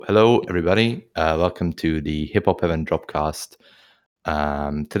Hello, everybody. Welcome to the Hip Hop Heaven Dropcast.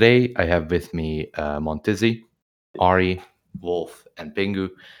 Today, I have with me Montizzi, Ari, Wolf, and Pingu,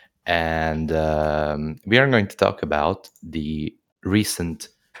 and we are going to talk about the recent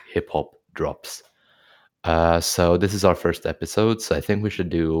hip hop drops. So this is our first episode, so I think we should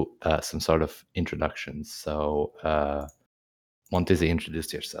do some sort of introductions. So, Montizzi,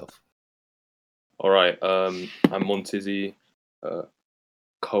 introduce yourself. All right. I'm Montizzi,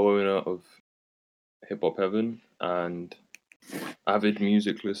 co-owner of Hip Hop Heaven and avid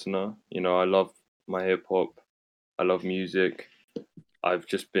music listener. I love my hip hop. I love music. I've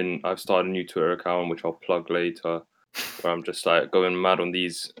started a new Twitter account which I'll plug later, where I'm just like going mad on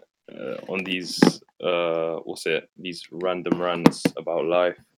these these random rants about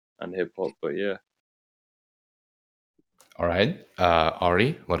life and hip hop. But yeah. All right,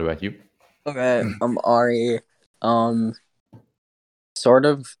 Ari, what about you? Okay, I'm Ari. Um, Sort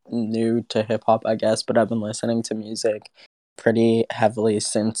of new to hip hop, I guess, but I've been listening to music pretty heavily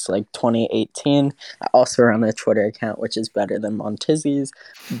since like 2018. I also run a Twitter account, which is better than Montizzi's,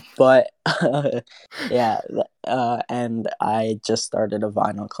 but yeah, and I just started a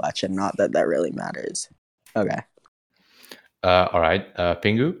vinyl collection. Not that that really matters. Okay. All right,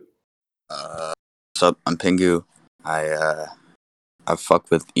 Pingu. What's up? I'm Pingu. I fuck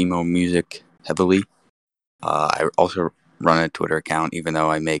with emo music heavily. I also run a Twitter account, even though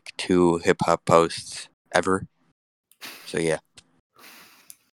I make 2 hip hop posts ever. So yeah.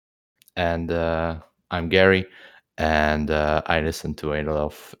 And I'm Gary, and I listen to a lot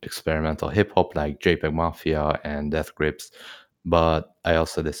of experimental hip hop like JPEG Mafia and Death Grips, but I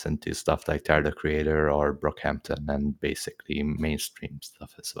also listen to stuff like Tyler the Creator or Brockhampton and basically mainstream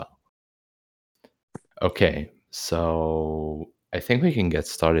stuff as well. Okay, so I think we can get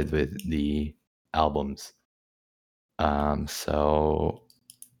started with the albums. So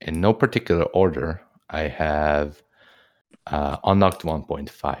in no particular order, I have Unlocked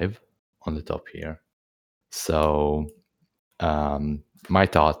 1.5 on the top here. So my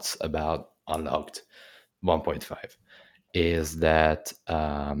thoughts about Unlocked 1.5 is that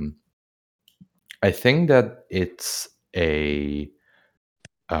I think that it's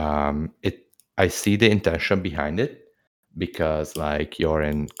I see the intention behind it, because like you're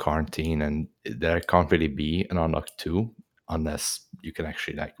in quarantine and there can't really be an Unlocked 2 unless you can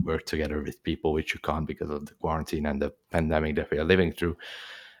actually like work together with people, which you can't because of the quarantine and the pandemic that we are living through.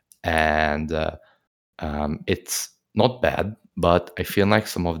 And it's not bad, but I feel like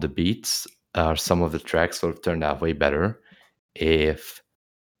some of the beats or some of the tracks would have turned out way better if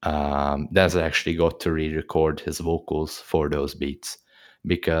Daz actually got to re-record his vocals for those beats,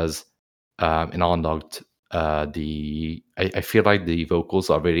 because in Unlocked, I feel like the vocals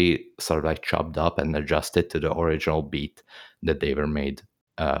are very sort of like chopped up and adjusted to the original beat that they were made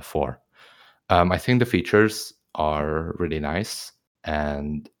for. I think the features are really nice,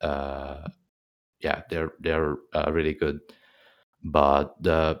 and yeah, they're really good. But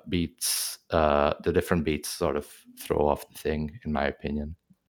the beats, the different beats, sort of throw off the thing, in my opinion.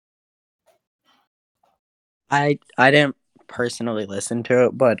 I didn't personally listen to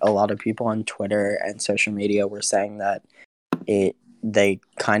it, but a lot of people on Twitter and social media were saying that they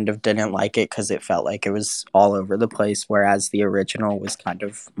kind of didn't like it because it felt like it was all over the place, whereas the original was kind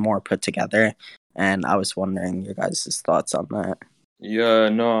of more put together. And I was wondering your guys' thoughts on that. Yeah,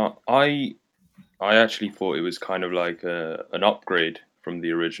 no, I actually thought it was kind of like an upgrade from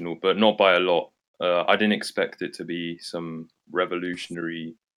the original, but not by a lot. I didn't expect it to be some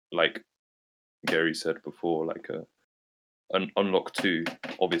revolutionary, like Gary said before, like an Unlock 2,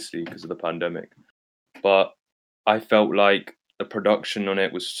 obviously, because of the pandemic. But I felt like the production on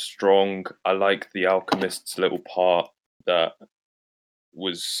it was strong. I liked the Alchemist's little part that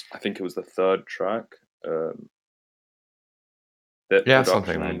was, I think it was the third track. That Yeah,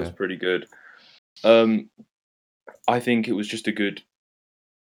 something production like was that. pretty good. I think it was just a good,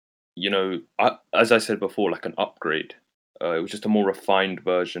 as I said before, like an upgrade. It was just a more refined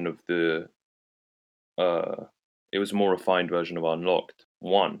version of the. It was a more refined version of Unlocked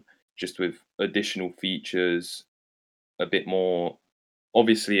 1, just with additional features, a bit more.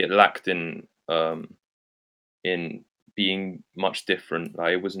 Obviously, it lacked in being much different.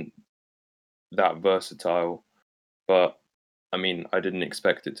 Like it wasn't that versatile, but I mean, I didn't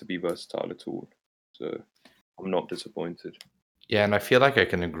expect it to be versatile at all, so I'm not disappointed. Yeah, and I feel like I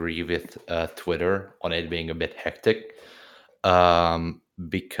can agree with Twitter on it being a bit hectic,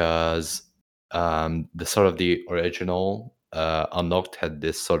 because the sort of the original Unlocked had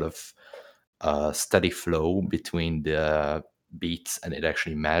this sort of steady flow between the beats, and it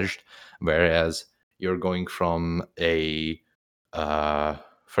actually matched. Whereas you're going from a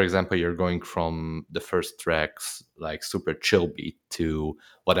for example, you're going from the first track's like super chill beat to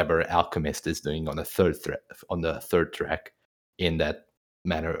whatever Alchemist is doing on the third track in that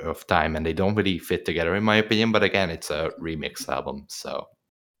manner of time, and they don't really fit together in my opinion. But again, it's a remix album, so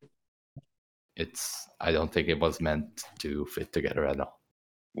I don't think it was meant to fit together at all.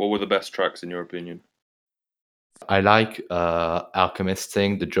 What were the best tracks in your opinion? I like Alchemist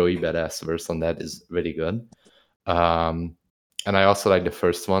thing. The Joey Badass verse on that is really good. And I also like the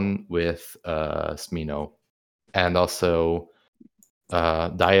first one with Smino. And also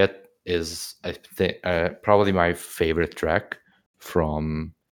Diet is, I think, probably my favorite track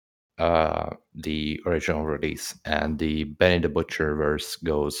from the original release. And the Benny the Butcher verse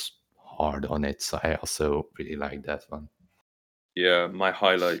goes hard on it. So I also really like that one. Yeah, my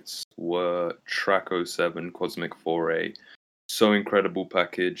highlights were track 07, Cosmic Foray, So Incredible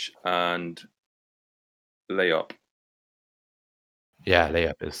Package, and Layup. Yeah,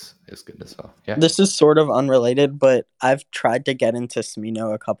 Layup is good as well. Yeah. This is sort of unrelated, but I've tried to get into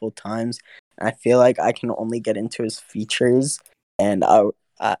Smino a couple times. And I feel like I can only get into his features, and I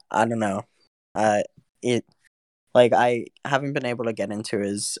don't know. It like I haven't been able to get into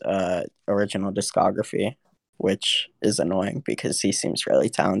his original discography, which is annoying because he seems really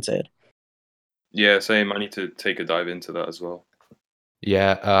talented. Yeah, same. I need to take a dive into that as well.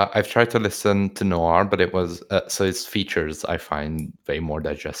 Yeah, I've tried to listen to Noir, but it was so its features I find way more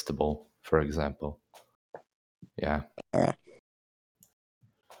digestible. For example, yeah. Alright.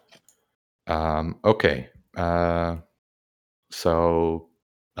 Okay. So,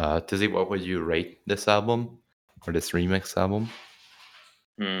 Tizzy, what would you rate this album or this remix album?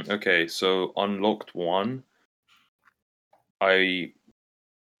 Okay, so Unlocked 1, I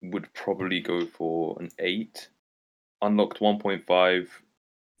would probably go for an 8. Unlocked 1.5,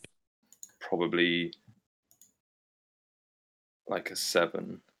 probably like a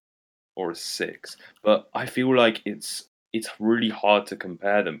 7 or a 6. But I feel like it's really hard to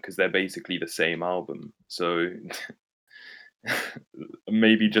compare them because they're basically the same album. So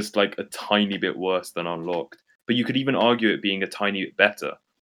maybe just like a tiny bit worse than Unlocked. But you could even argue it being a tiny bit better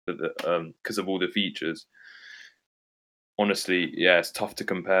because of all the features. Honestly, yeah, it's tough to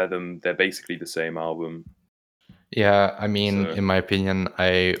compare them. They're basically the same album. Yeah, I mean, So- in my opinion,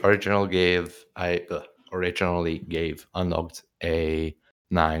 I originally gave Unlocked a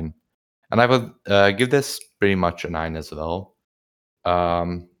 9, and I would give this pretty much a 9 as well.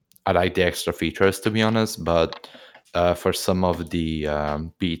 I like the extra features, to be honest, but for some of the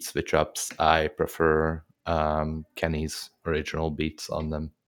beat switch ups, I prefer Kenny's original beats on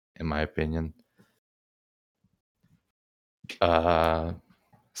them, in my opinion.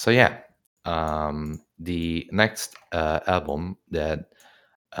 So yeah, the next album that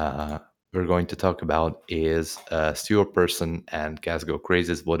we're going to talk about is Stuart Person and Casgo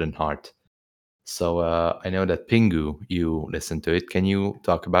Crazy's Wooden Heart. So I know that Pingu, you listened to it. Can you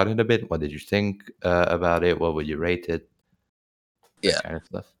talk about it a bit? What did you think about it? What would you rate it? That Yeah. kind of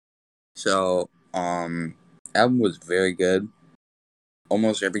stuff. So, album was very good.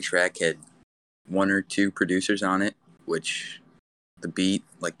 Almost every track had one or two producers on it, which the beat,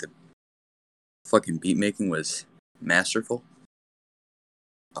 like the fucking beat making, was masterful.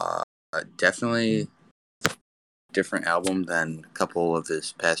 Definitely different album than a couple of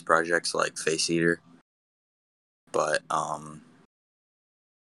his past projects like Face Eater, but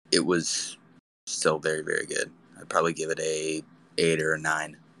it was still very, very good. I'd probably give it a 8 or a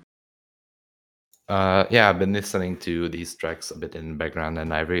 9. Yeah, I've been listening to these tracks a bit in the background,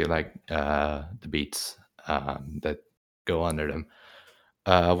 and I really like the beats that go under them.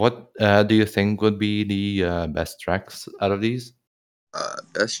 What do you think would be the best tracks out of these?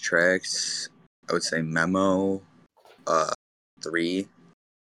 Best tracks, I would say Memo, 3,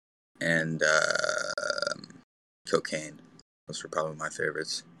 and Cocaine. Those were probably my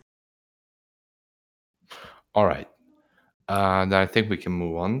favorites. All right. Then I think we can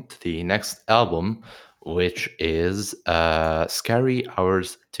move on to the next album, which is Scary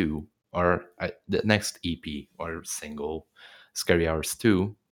Hours 2, or the next EP or single, Scary Hours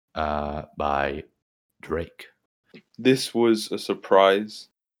 2, by Drake. This was a surprise.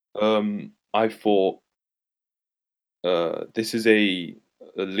 I thought this is a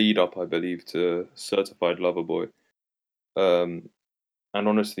lead up, I believe, to Certified Lover Boy. And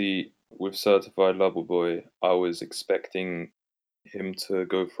honestly, with Certified Lover Boy, I was expecting him to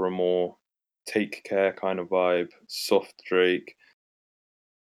go for a more take care kind of vibe, soft Drake.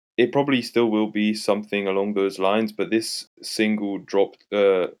 It probably still will be something along those lines, but this single dropped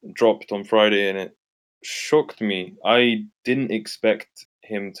on Friday and it shocked me. I didn't expect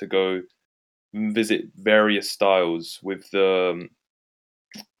him to go visit various styles with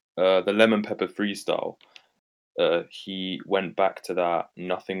the Lemon Pepper freestyle. He went back to that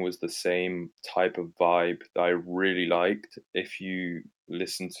Nothing Was the Same type of vibe that I really liked. If you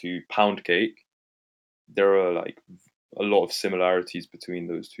listen to Pound Cake, there are like a lot of similarities between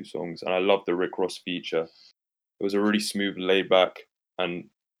those two songs, and I love the Rick Ross feature. It was a really smooth, laid back, and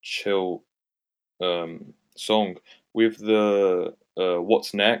chill song. With the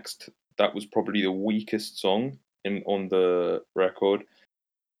What's Next, that was probably the weakest song on the record,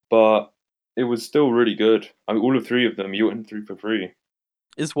 but it was still really good. I mean, all of three of them, you went 3 for 3.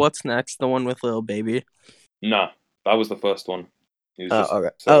 Is What's Next the one with Lil Baby? Nah, that was the first one. It was just Okay.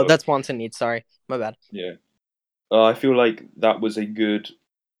 solo. Oh, that's Wants and Needs. Sorry, my bad. Yeah. I feel like that was a good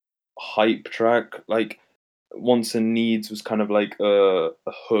hype track. Like, Wants and Needs was kind of like a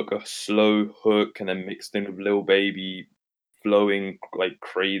hook, a slow hook, and then mixed in with Lil Baby flowing like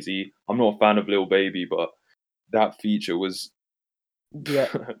crazy. I'm not a fan of Lil Baby, but that feature was Yeah,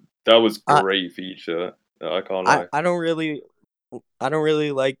 that was I- great feature. I can't lie. I don't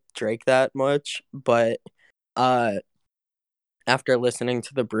really like Drake that much, but after listening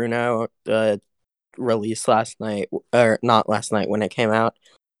to the Bruno release last night, or not last night when it came out,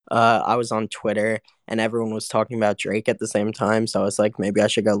 I was on Twitter and everyone was talking about Drake at the same time, so I was like, maybe I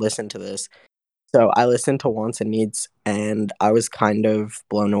should go listen to this. So I listened to Wants and Needs, and I was kind of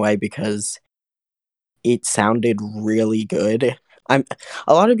blown away because it sounded really good. A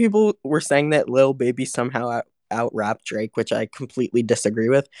lot of people were saying that Lil Baby somehow out rapped Drake, which I completely disagree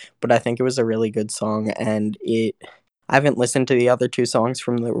with, but I think it was a really good song, and I haven't listened to the other two songs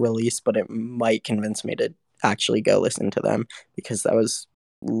from the release, but it might convince me to actually go listen to them because that was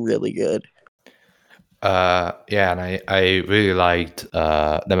really good. Yeah, and I really liked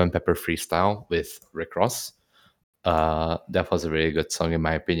Lemon Pepper Freestyle with Rick Ross. That was a really good song in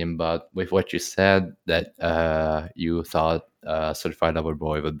my opinion. But with what you said, that you thought Certified Lover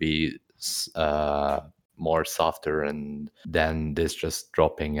Boy would be more softer, and then this just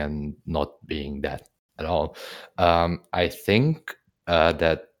dropping and not being that at all. I think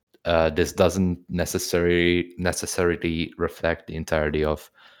that this doesn't necessarily reflect the entirety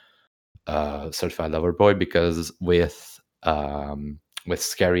of Certified Lover Boy, because with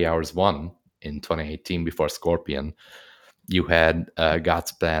Scary Hours 1 in 2018 before Scorpion, you had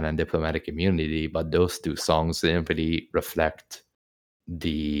God's Plan and Diplomatic Immunity, but those two songs didn't really reflect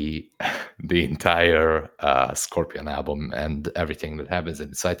the the entire Scorpion album and everything that happens in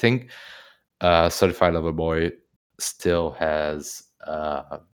it. So I think Certified Lover Boy still has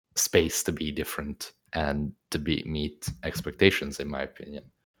space to be different and to meet expectations, in my opinion.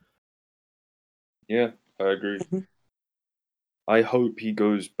 Yeah, I agree. I hope he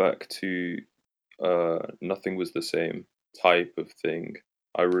goes back to Nothing Was the Same type of thing.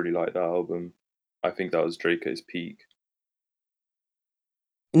 I really like that album. I think that was Drake at his peak.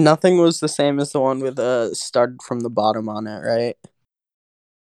 Nothing Was the Same as the one with Started From the Bottom on it, right?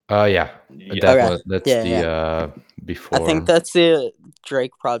 Yeah, Yeah. that's Yeah, the yeah. before. I think that's the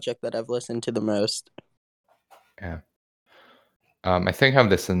Drake project that I've listened to the most. Yeah. I think I've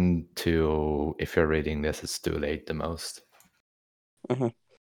listened to If You're Reading This, It's Too Late the most. Mhm.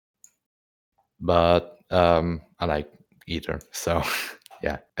 But I like either. So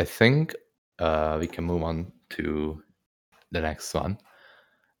yeah, I think we can move on to the next one,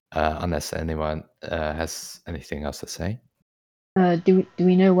 unless anyone has anything else to say. Do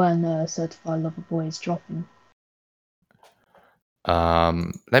we know when Certified Lover Boy is dropping?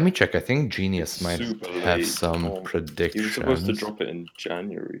 Let me check. I think Genius It's might super have late. some predictions. He was supposed to drop it in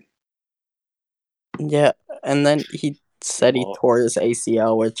January. Yeah, and then he said he tore his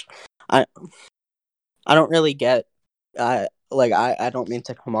ACL, which I don't really get. I don't mean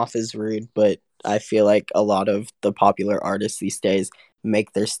to come off as rude, but I feel like a lot of the popular artists these days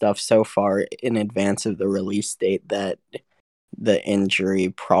make their stuff so far in advance of the release date that the injury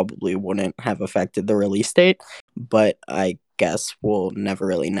probably wouldn't have affected the release date. But I guess we'll never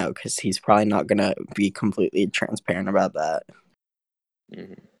really know because he's probably not gonna be completely transparent about that.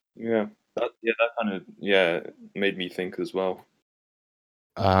 Mm-hmm. Yeah, that kind of made me think as well.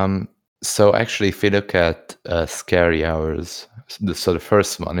 So actually, if you look at Scary Hours, so the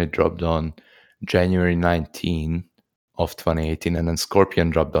first one, it dropped on January 19 of 2018, and then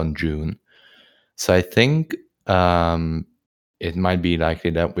Scorpion dropped on June. So I think it might be likely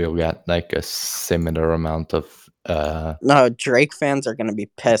that we'll get like a similar amount of No, Drake fans are gonna be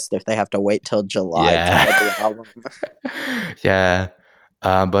pissed if they have to wait till July to get the album. Yeah,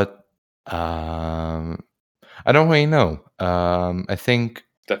 but I don't really know. I think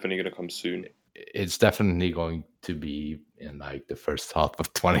definitely going to come soon. It's definitely going to be in like the first half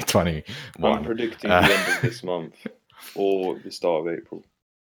of 2021. I'm predicting the end of this month or the start of April.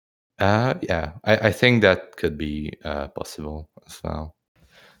 Yeah, I think that could be possible as well.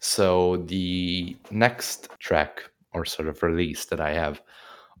 So the next track or sort of release that I have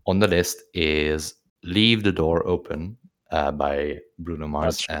on the list is "Leave the Door Open" by Bruno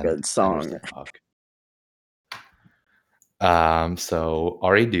Mars Such a and good song. Anderson .Paak. So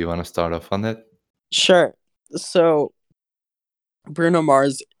Ari, do you want to start off on it? Sure. So Bruno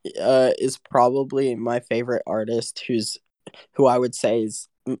Mars is probably my favorite artist who I would say is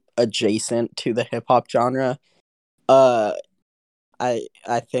adjacent to the hip hop genre. Uh I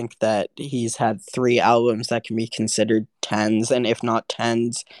think that he's had 3 albums that can be considered tens, and if not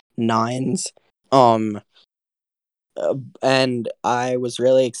tens, nines. Um and I was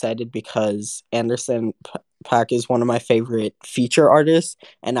really excited because Anderson Paak is one of my favorite feature artists,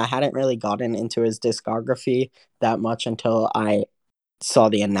 and I hadn't really gotten into his discography that much until I saw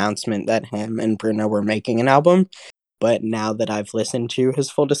the announcement that him and Bruno were making an album. But now that I've listened to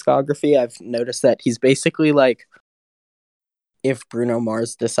his full discography, I've noticed that he's basically like if Bruno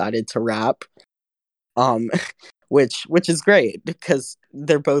Mars decided to rap, um, which is great because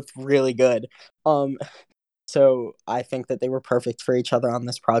they're both really good. Um, so I think that they were perfect for each other on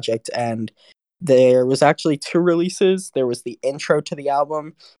this project, and there was actually 2 releases. There was the intro to the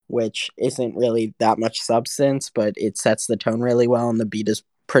album, which isn't really that much substance, but it sets the tone really well, and the beat is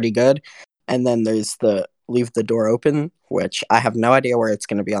pretty good. And then there's the Leave the Door Open, which I have no idea where it's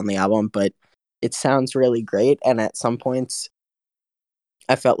going to be on the album, but it sounds really great. And at some points,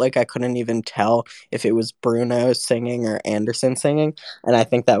 I felt like I couldn't even tell if it was Bruno singing or Anderson singing, and I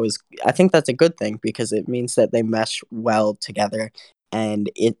think that's a good thing because it means that they mesh well together,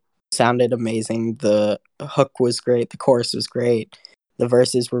 and it sounded amazing. The hook was great, the chorus was great, the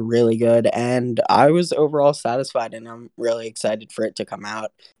verses were really good, and I was overall satisfied, and I'm really excited for it to come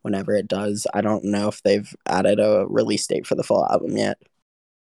out whenever it does. I don't know if they've added a release date for the full album yet.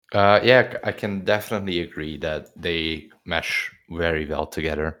 Yeah, I can definitely agree that they mesh very well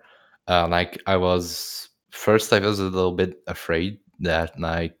together. Like I was first, I was a little bit afraid that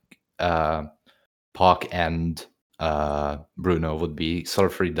like Park and Bruno would be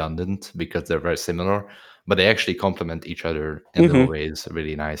sort of redundant because they're very similar, but they actually complement each other in little ways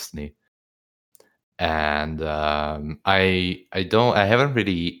really nicely. And I haven't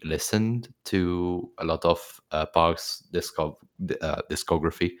really listened to a lot of Park's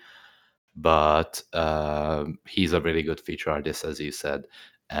discography, but he's a really good feature artist, as you said.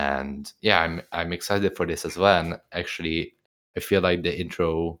 And yeah, I'm excited for this as well. And actually, I feel like the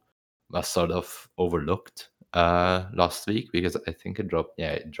intro was sort of overlooked last week because I think it dropped.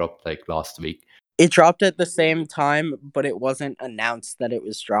 Yeah, it dropped like last week. It dropped at the same time, but it wasn't announced that it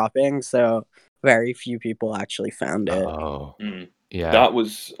was dropping, so very few people actually found it. Oh, yeah. That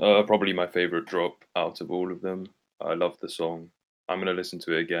was probably my favorite drop out of all of them. I love the song. I'm gonna listen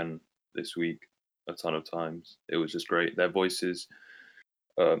to it again this week a ton of times. It was just great. Their voices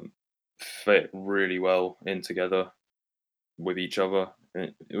fit really well in together with each other.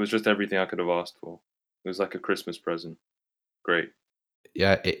 It was just everything I could have asked for. It was like a Christmas present. Great.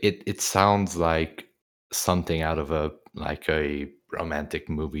 Yeah, it sounds like something out of a romantic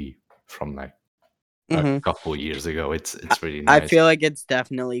movie from like a couple years ago. It's really I nice. feel like it's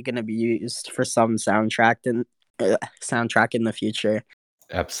definitely going to be used for some soundtrack in the future.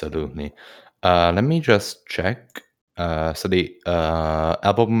 Absolutely. Let me just check. So the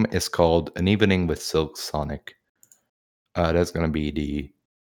album is called "An Evening with Silk Sonic." That's going to be the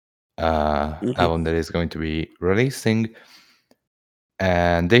album that is going to be releasing,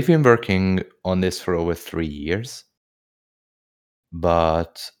 and they've been working on this for over 3 years.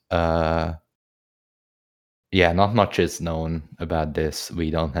 But yeah, not much is known about this.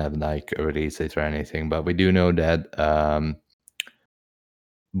 We don't have like a release date or anything, but we do know that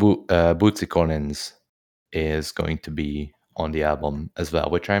Bootsy Collins is going to be on the album as well,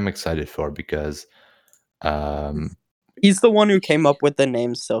 which I'm excited for because he's the one who came up with the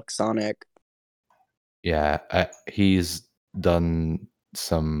name Silk Sonic. Yeah, he's done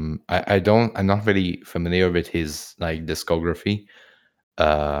some. I'm not really familiar with his like discography,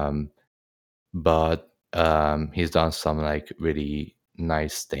 but he's done some like really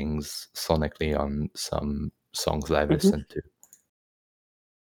nice things sonically on some songs that I've listened to.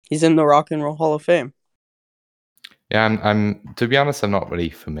 He's in the Rock and Roll Hall of Fame. Yeah, I'm to be honest, I'm not really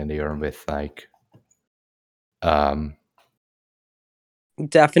familiar with like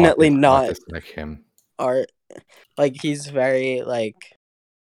Definitely not artists like him. art. Like he's very like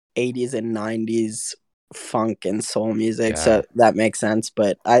 80s and 90s funk and soul music, so that makes sense.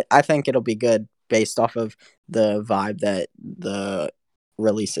 But I think it'll be good based off of the vibe that the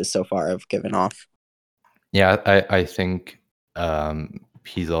releases so far have given off. Yeah, I think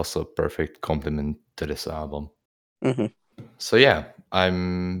he's also a perfect complement to this album. Hmm. So yeah,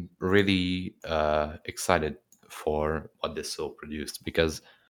 I'm really excited for what this will produce because,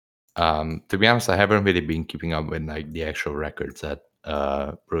 to be honest, I haven't really been keeping up with like the actual records that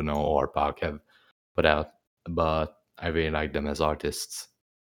Bruno or Pac have put out, but I really like them as artists.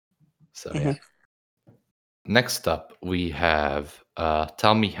 So yeah. Next up, we have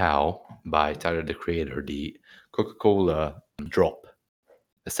 "Tell Me How" by Tyler the Creator, the Coca-Cola drop,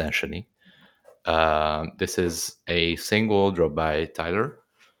 essentially. This is a single dropped by Tyler,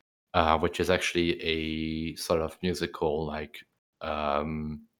 which is actually a sort of musical, like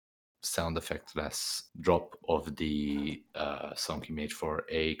sound effect-less drop of the song he made for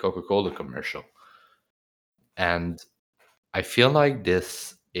a Coca-Cola commercial. And I feel like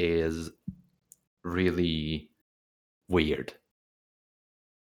this is really weird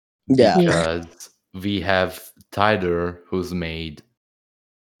Yeah. because we have Tyler, who's made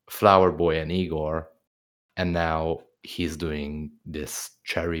Flower Boy and Igor, and now he's doing this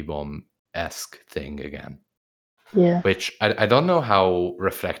Cherry Bomb-esque thing again. Yeah. Which I don't know how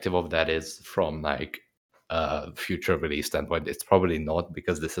reflective of that is from like a future release standpoint. It's probably not,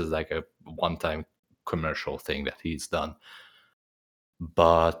 because this is like a one-time commercial thing that he's done.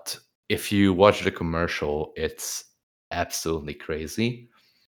 But if you watch the commercial, it's absolutely crazy.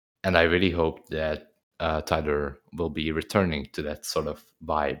 And I really hope that Tyler will be returning to that sort of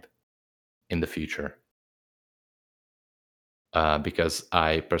vibe in the future. Because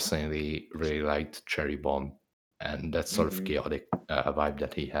I personally really liked Cherry Bomb and that sort of chaotic vibe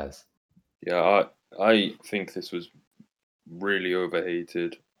that he has. Yeah, I think this was really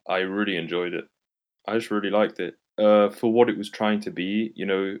overhated. I really enjoyed it. I just really liked it. For what it was trying to be,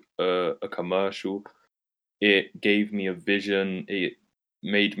 a commercial. It gave me a vision. It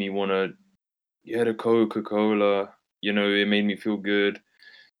made me want to get a Coca-Cola. It made me feel good.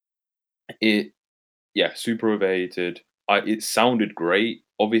 Super overhated. It sounded great.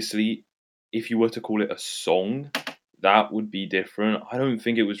 Obviously, if you were to call it a song, that would be different. I don't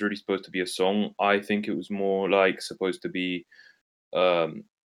think it was really supposed to be a song. I think it was more like supposed to be a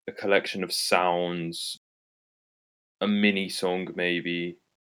collection of sounds, a mini song maybe.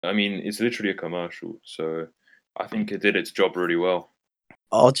 I mean, it's literally a commercial, so I think it did its job really well.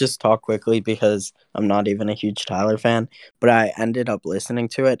 I'll just talk quickly because I'm not even a huge Tyler fan, but I ended up listening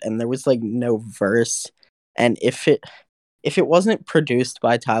to it and there was like no verse. And if it wasn't produced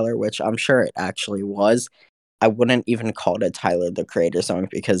by Tyler, which I'm sure it actually was, I wouldn't even call it a Tyler the Creator song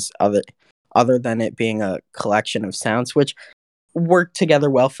because other than it being a collection of sounds which worked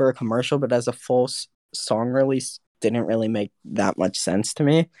together well for a commercial, but as a full song release didn't really make that much sense to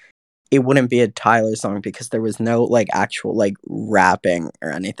me. It wouldn't be a Tyler song because there was no like actual like rapping or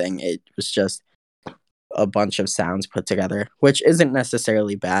anything. It was just a bunch of sounds put together, which isn't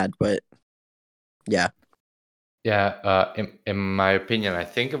necessarily bad, but yeah. Yeah, in my opinion, I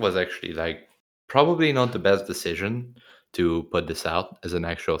think it was actually like probably not the best decision to put this out as an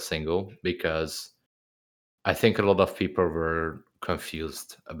actual single, because I think a lot of people were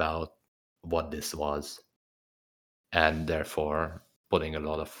confused about what this was, and therefore putting a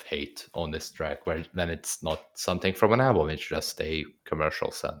lot of hate on this track, where then it's not something from an album, it's just a commercial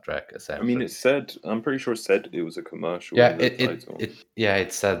soundtrack, I essentially. mean, I'm pretty sure it said it was a commercial Yeah, in the title.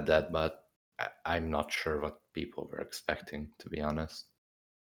 it said that, but I'm not sure what people were expecting, to be honest.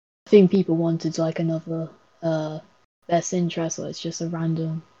 I think people wanted like another best interest, where it's just a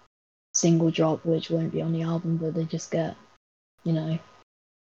random single drop which won't be on the album, but they just get, an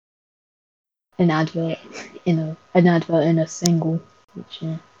advert in a single, which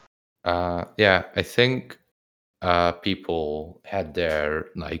Yeah, I think people had their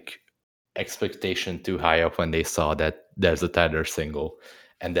like expectation too high up when they saw that there's a Tyler single,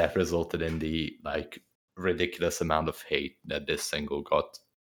 and that resulted in the like ridiculous amount of hate that this single got,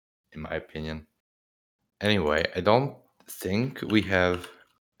 in my opinion. Anyway, I don't think we have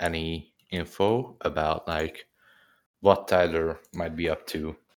any info about like what Tyler might be up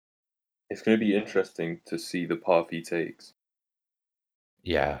to. It's going to be interesting to see the path he takes.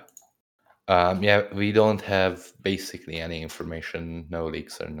 Yeah. Yeah, we don't have basically any information, no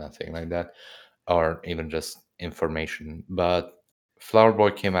leaks or nothing like that, or even just information. But Flower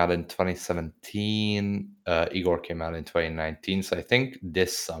Boy came out in 2017, Igor came out in 2019, so I think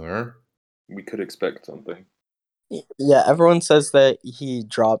this summer. We could expect something. Yeah, everyone says that he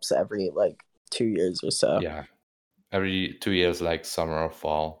drops every like 2 years or so. Yeah, every 2 years, like summer or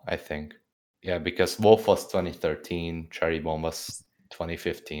fall, I think. Yeah, because Wolf was 2013, Cherry Bomb was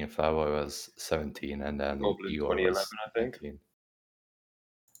 2015, Flower Boy was 17, and then Goblin Igor 2011, was I think.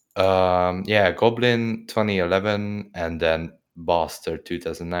 19. Yeah, Goblin 2011, and then Boster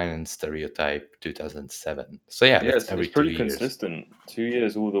 2009 and Stereotype 2007. So yeah, Yeah, that's it's every 2 pretty years. consistent. 2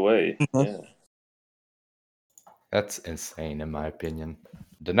 years all the way. Mhm. Yeah. That's insane, in my opinion.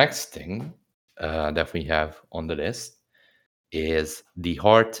 The next thing that we have on the list is The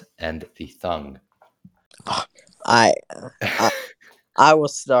Heart and the Tongue. I I will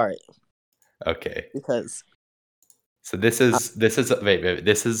start Okay. because So this is wait,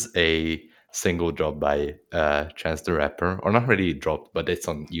 this is a single drop by Chance the Rapper, or not really dropped, but it's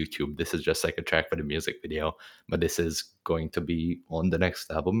on YouTube. This is just like a track for the music video, but this is going to be on the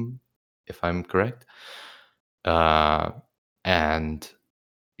next album, if I'm correct. And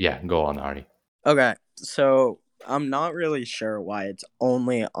yeah, go on, Ari. okay, so I'm not really sure why it's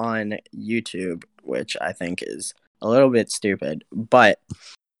only on YouTube, which I think is a little bit stupid, but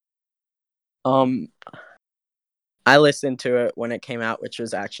I listened to it when it came out, which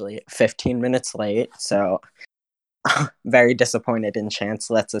was actually 15 minutes late, so very disappointed in Chance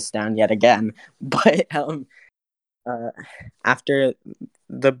lets us down yet again. But uh, after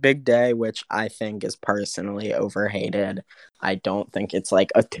the big day, which I think is personally overhated, I don't think it's like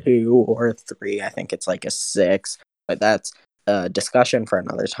a 2 or 3. I think it's like a 6, but that's a discussion for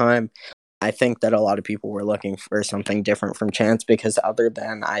another time. I think that a lot of people were looking for something different from Chance because other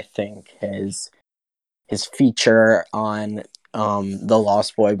than I think his feature on The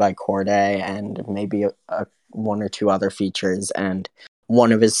Lost Boy by Corday and maybe one or two other features and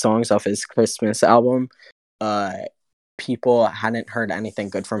one of his songs off his Christmas album, people hadn't heard anything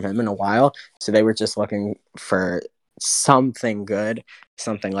good from him in a while, so they were just looking for something good,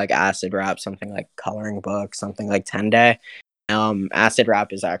 something like Acid Rap, something like Coloring Book, something like 10 Day. Acid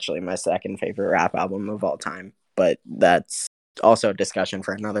Rap is actually my second favorite rap album of all time, but that's also a discussion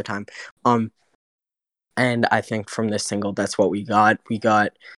for another time. And I think from this single, that's what we got. We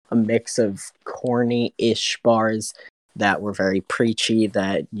got a mix of corny-ish bars that were very preachy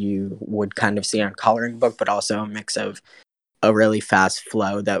that you would kind of see on Coloring Book, but also a mix of a really fast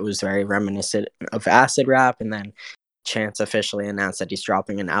flow that was very reminiscent of Acid Rap. And then Chance officially announced that he's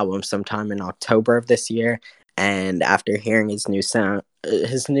dropping an album sometime in October of this year. And after hearing his new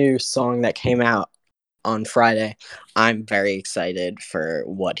song that came out on Friday, I'm very excited for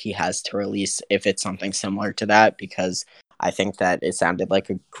what he has to release if it's something similar to that, because I think that it sounded like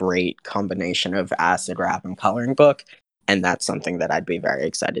a great combination of Acid Rap and Coloring Book, and that's something that I'd be very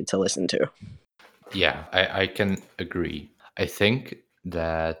excited to listen to. Yeah, I can agree. I think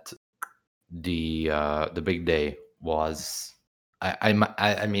that the big day was I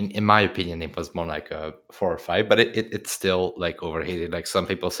mean, in my opinion, it was more like a 4 or 5, but it's still like overhated. Like some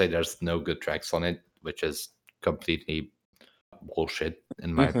people say there's no good tracks on it, which is completely bullshit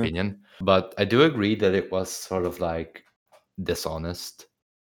in my opinion. But I do agree that it was sort of like dishonest,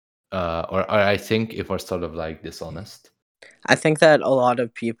 or I think it was sort of like dishonest. I think that a lot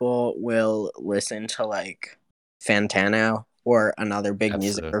of people will listen to like Fantano or another big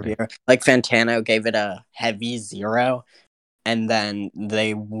music Absolutely. reviewer. Like Fantano gave it a heavy 0, and then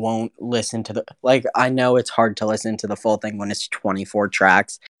they won't listen to the, like, I know it's hard to listen to the full thing when it's 24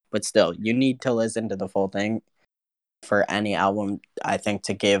 tracks, but still, you need to listen to the full thing for any album, I think,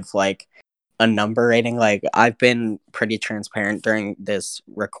 to give like a number rating. Like, I've been pretty transparent during this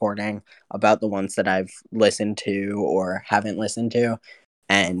recording about the ones that I've listened to or haven't listened to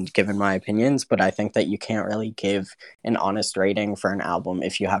and given my opinions, but I think that you can't really give an honest rating for an album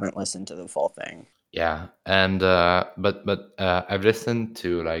if you haven't listened to the full thing. Yeah, and but I've listened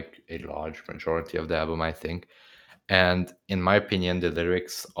to like a large majority of the album, I think, and in my opinion, the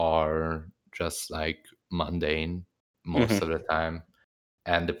lyrics are just like mundane most of the time,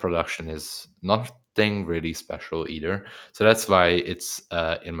 and the production is nothing really special either. So that's why it's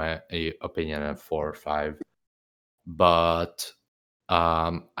in my opinion a 4 or 5. But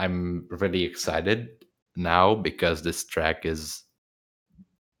I'm really excited now because this track is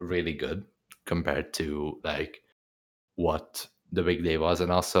really good compared to like what the big day was,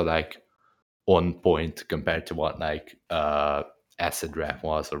 and also like on point compared to what like Acid Rap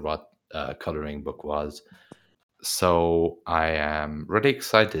was or what Coloring Book was. So I am really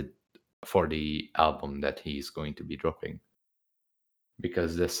excited for the album that he's going to be dropping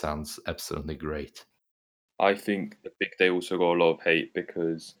because this sounds absolutely great. I think the big day also got a lot of hate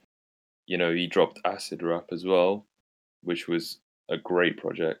because, he dropped Acid Rap as well, which was a great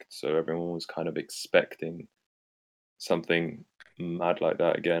project. So everyone was kind of expecting something mad like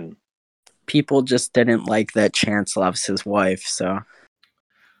that again. People just didn't like that Chance loves his wife, so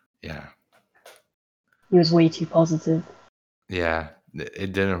Yeah. He was way too positive. Yeah,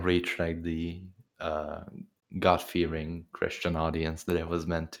 it didn't reach like the God-fearing Christian audience that it was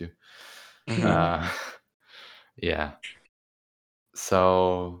meant to. Yeah.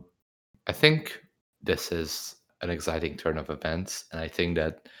 So I think this is an exciting turn of events, and I think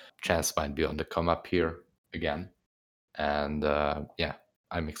that Chance might be on the come up here again. And yeah,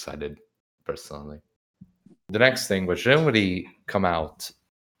 I'm excited personally. The next thing, which didn't really come out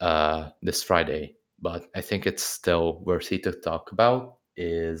this Friday, but I think it's still worthy to talk about,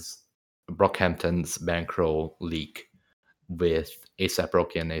 is Brockhampton's bankroll leak with ASAP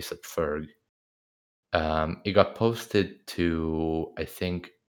Rocky and ASAP Ferg. It got posted to, I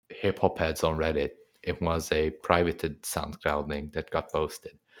think, Hip Hop Heads on Reddit. It was a privated SoundCloud link that got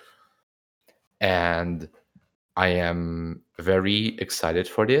posted. And I am very excited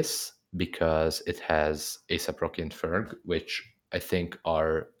for this because it has ASAP Rocky and Ferg, which I think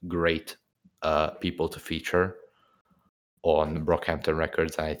are great people to feature on Brockhampton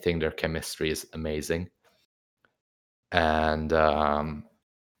Records. And I think their chemistry is amazing. And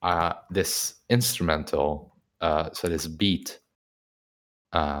this instrumental, so this beat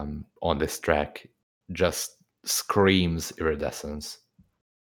on this track just screams Iridescence.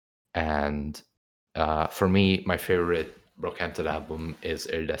 And for me, my favorite Brockhampton album is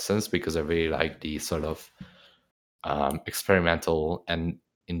Iridescence because I really like the sort of experimental and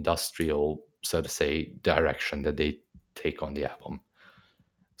industrial, so to say, direction that they take on the album.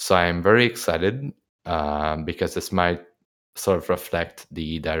 So I'm very excited because this might sort of reflect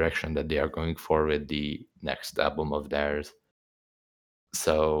the direction that they are going for with the next album of theirs.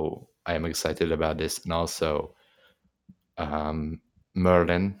 So I am excited about this. And also,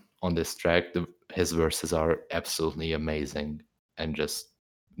 Merlin on this track, his verses are absolutely amazing and just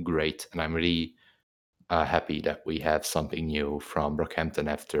great. And I'm really happy that we have something new from Brockhampton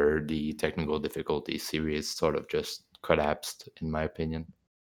after the Technical Difficulty series sort of just collapsed, in my opinion.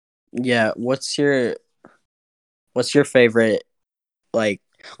 Yeah, what's your favorite, like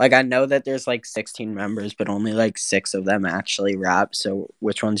I know that there's like 16 members, but only like 6 of them actually rap. So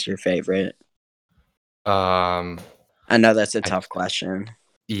which one's your favorite? Um, I know that's a tough question.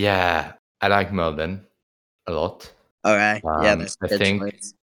 Yeah, I like Merlin a lot. Okay, yeah, that's a I good think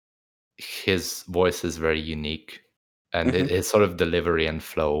choice. his voice is very unique, and Mhm. his sort of delivery and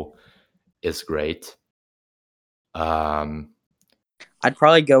flow is great. I'd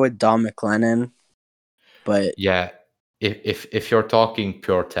probably go with Don McLennan, but Yeah, if you're talking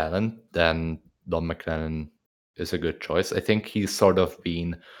pure talent, then Don McLennan is a good choice. I think he's sort of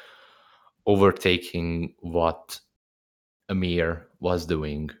been overtaking what Amir was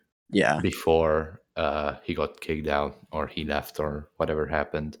doing yeah. before he got kicked out or he left or whatever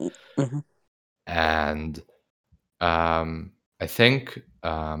happened. Mhm. And I think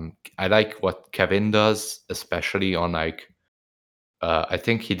I like what Kevin does, especially on like I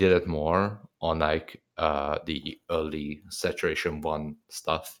think he did it more on like the early Saturation One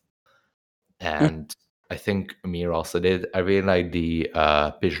stuff, and I think Amir also did. I really like the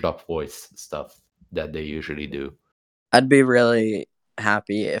pitched up voice stuff that they usually do. I'd be really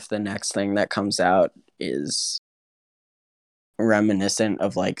happy if the next thing that comes out is reminiscent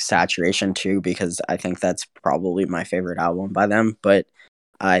of like Saturation 2, because I think that's probably my favorite album by them, but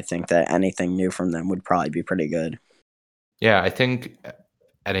I think that anything new from them would probably be pretty good. Yeah, I think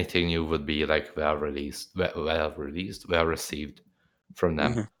anything new would be like well received from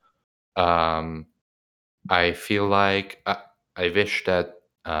them. Mhm. I feel like I wish that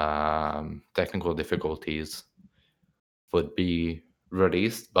Technical Difficulties would be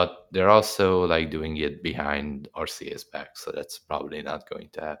released, but they're also like doing it behind RCA's back, so that's probably not going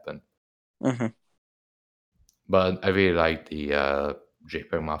to happen. Mhm. But I really like the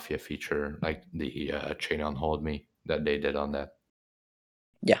JPEG Mafia feature, like the Chain on Hold Me that they did on that.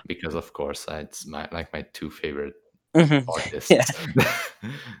 Yeah. Because of course it's my 2 favorite Mhm. artists. Yeah.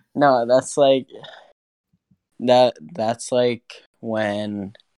 No, that's like that's like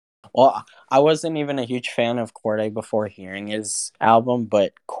when, well, I wasn't even a huge fan of Corday before hearing his album,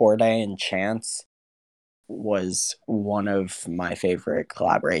 but Corday and Chance was one of my favorite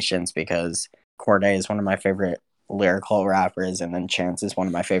collaborations because Corday is one of my favorite lyrical rappers, and then Chance is one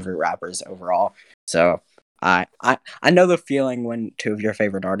of my favorite rappers overall. So I know the feeling when 2 of your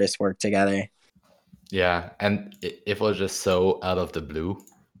favorite artists work together. Yeah, and it was just so out of the blue.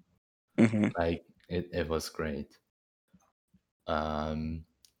 Mm-hmm. Like it was great.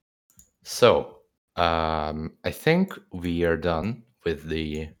 So I think we are done with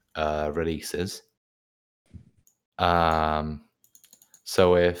the releases.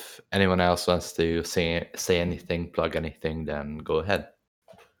 So if anyone else wants to say anything, plug anything, then go ahead.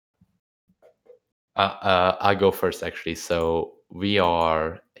 I'll go first, actually. So we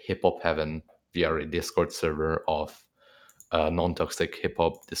are Hip Hop Heaven. We are a Discord server of non-toxic hip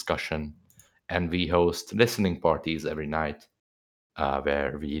hop discussion, and we host listening parties every night.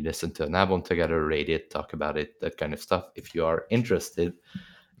 where we listen to an album together, rate it, talk about it, that kind of stuff. If you are interested,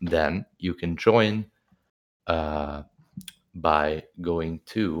 then you can join by going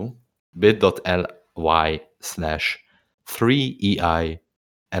to bit.ly/3EI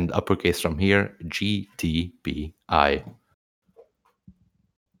and uppercase from here GTBI.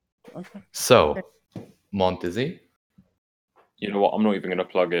 Okay. So, Montezzi, You know what? I'm not even gonna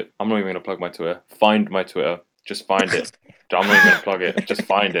plug it. I'm not even gonna plug my Twitter. Find my Twitter. Just find it. I'm not even gonna plug it. Just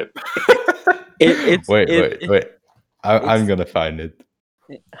find it. wait. I'm it's- gonna find it.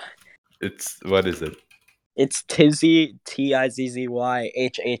 It's what is it? It's Tizzy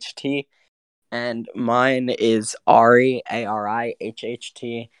TIZZYHHT, and mine is Ari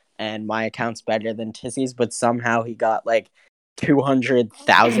ARIHHT, and my account's better than Tizzy's, but somehow he got like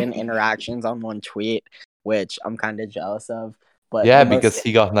 200,000 interactions on one tweet, which I'm kind of jealous of. But Yeah, the most because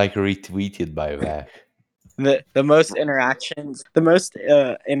he got like retweeted by Vac. the most interactions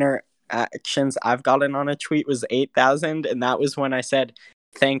I've gotten on a tweet was 8,000, and that was when I said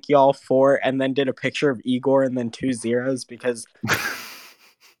thank y'all for, and then did a picture of Igor and then 2 zeros because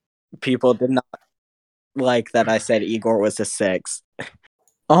people did not like that I said Igor was a 6.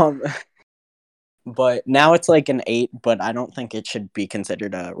 But now it's like an 8, but I don't think it should be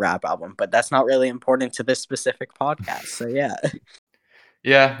considered a rap album, but that's not really important to this specific podcast. So yeah.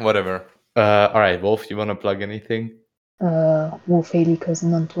 Yeah, whatever. All right, Wolf, you want to plug anything? Wolf Haley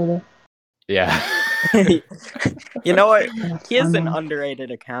Cousin on Twitter. Yeah. You know what? That's He has my an mom.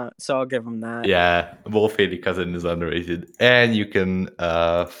 underrated account, so I'll give him that. Yeah, Wolf Haley Cousin is underrated. And you can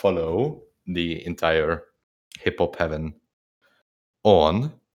follow the entire Hip Hop Heaven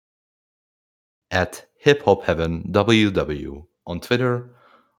on at Hip Hop Heaven WW on Twitter,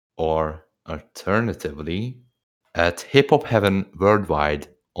 or alternatively at Hip Hop Heaven Worldwide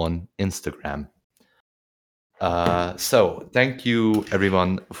on Instagram. So thank you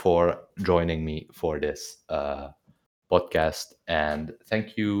everyone for joining me for this podcast, and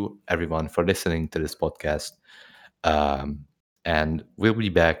thank you everyone for listening to this podcast. And we'll be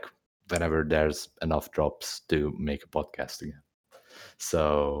back whenever there's enough drops to make a podcast again.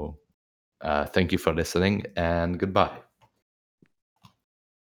 So thank you for listening, and goodbye.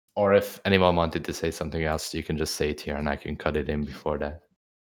 Or if anyone wanted to say something else, you can just say it here and I can cut it in before that.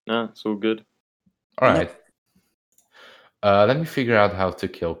 Nah, it's all good. All right. Let me figure out how to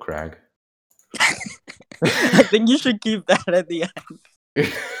kill Craig. I think you should keep that at the end.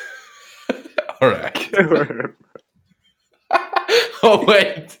 All right. Oh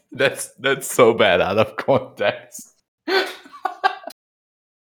wait, that's so bad out of context.